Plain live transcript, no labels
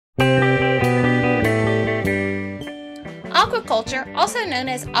Aquaculture, also known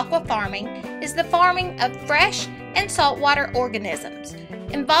as aqua farming, is the farming of fresh and saltwater organisms,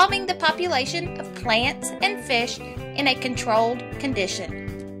 involving the population of plants and fish in a controlled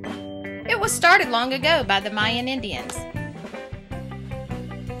condition. It was started long ago by the Mayan Indians.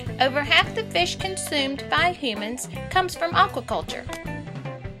 Over half the fish consumed by humans comes from aquaculture.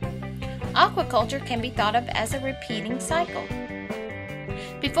 Aquaculture can be thought of as a repeating cycle.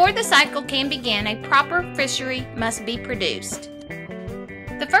 Before the cycle can begin, a proper fishery must be produced.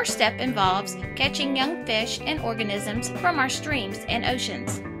 The first step involves catching young fish and organisms from our streams and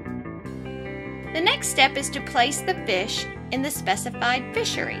oceans. The next step is to place the fish in the specified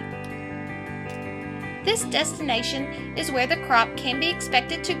fishery. This destination is where the crop can be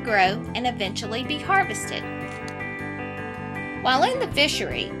expected to grow and eventually be harvested. While in the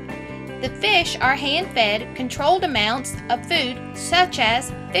fishery, the fish are hand-fed controlled amounts of food such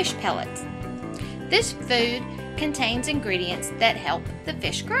as fish pellets. This food contains ingredients that help the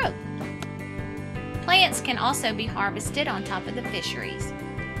fish grow. Plants can also be harvested on top of the fisheries.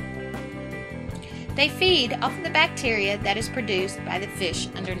 They feed off of the bacteria that is produced by the fish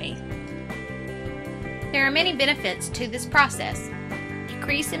underneath. There are many benefits to this process.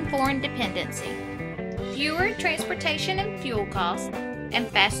 Decrease in foreign dependency, fewer transportation and fuel costs, and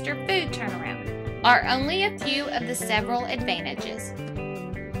faster food turnaround are only a few of the several advantages.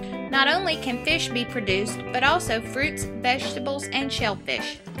 Not only can fish be produced, but also fruits, vegetables, and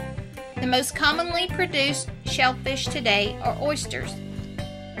shellfish. The most commonly produced shellfish today are oysters.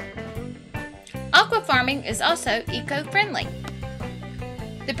 Aqua farming is also eco-friendly.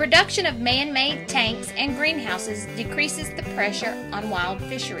 The production of man-made tanks and greenhouses decreases the pressure on wild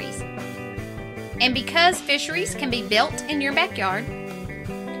fisheries. And because fisheries can be built in your backyard,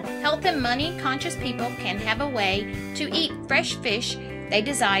 health and money-conscious people can have a way to eat fresh fish they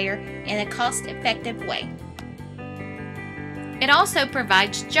desire in a cost-effective way. It also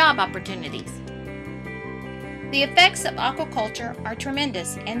provides job opportunities. The effects of aquaculture are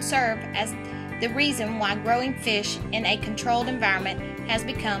tremendous and serve as the reason why growing fish in a controlled environment has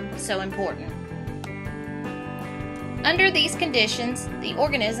become so important. Under these conditions, the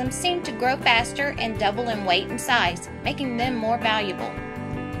organisms seem to grow faster and double in weight and size, making them more valuable.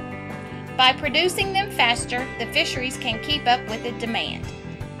 By producing them faster, the fisheries can keep up with the demand.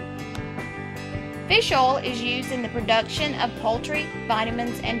 Fish oil is used in the production of poultry,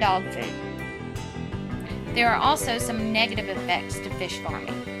 vitamins, and dog food. There are also some negative effects to fish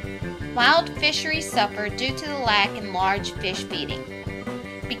farming. Wild fisheries suffer due to the lack in large fish feeding.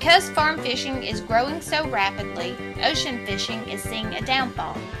 Because farm fishing is growing so rapidly, ocean fishing is seeing a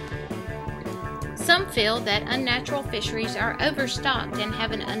downfall. Some feel that unnatural fisheries are overstocked and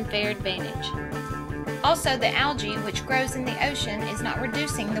have an unfair advantage. Also, the algae which grows in the ocean is not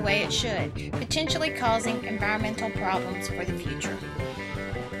reducing the way it should, potentially causing environmental problems for the future.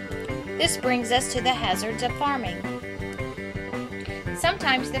 This brings us to the hazards of farming.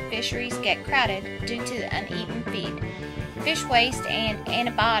 Sometimes the fisheries get crowded due to the uneaten feed, fish waste, and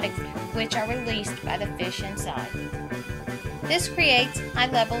antibiotics which are released by the fish inside. This creates high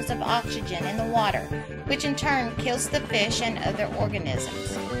levels of oxygen in the water, which in turn kills the fish and other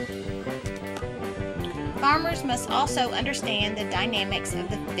organisms. Farmers must also understand the dynamics of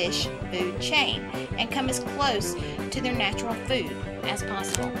the fish food chain and come as close to their natural food as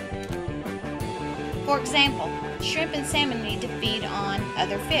possible. For example, shrimp and salmon need to feed on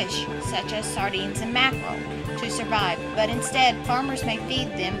other fish, such as sardines and mackerel, to survive, but instead farmers may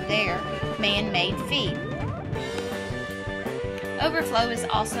feed them their man-made feed. Overflow is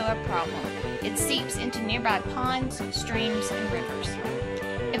also a problem. It seeps into nearby ponds, streams, and rivers.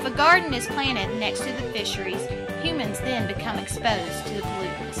 If a garden is planted next to the fisheries, humans then become exposed to the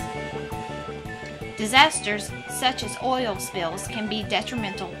pollutants. Disasters such as oil spills can be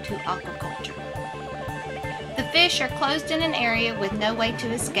detrimental to aquaculture. The fish are closed in an area with no way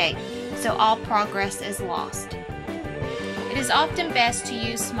to escape, so all progress is lost. It is often best to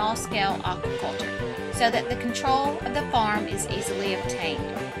use small-scale aquaculture, so that the control of the farm is easily obtained.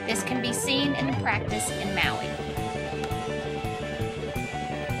 This can be seen in practice in Maui.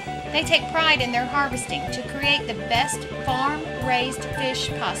 They take pride in their harvesting to create the best farm-raised fish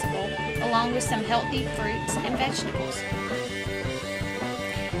possible, along with some healthy fruits and vegetables.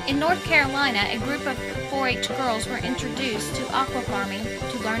 In North Carolina, a group of 4-H girls were introduced to aqua farming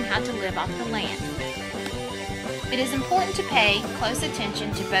to learn how to live off the land. It is important to pay close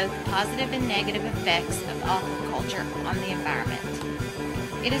attention to both positive and negative effects of aquaculture on the environment.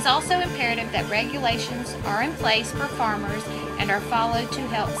 It is also imperative that regulations are in place for farmers and are followed to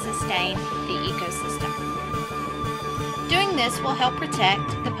help sustain the ecosystem. Doing this will help protect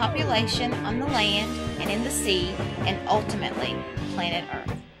the population on the land and in the sea, and ultimately planet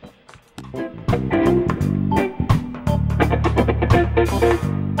Earth.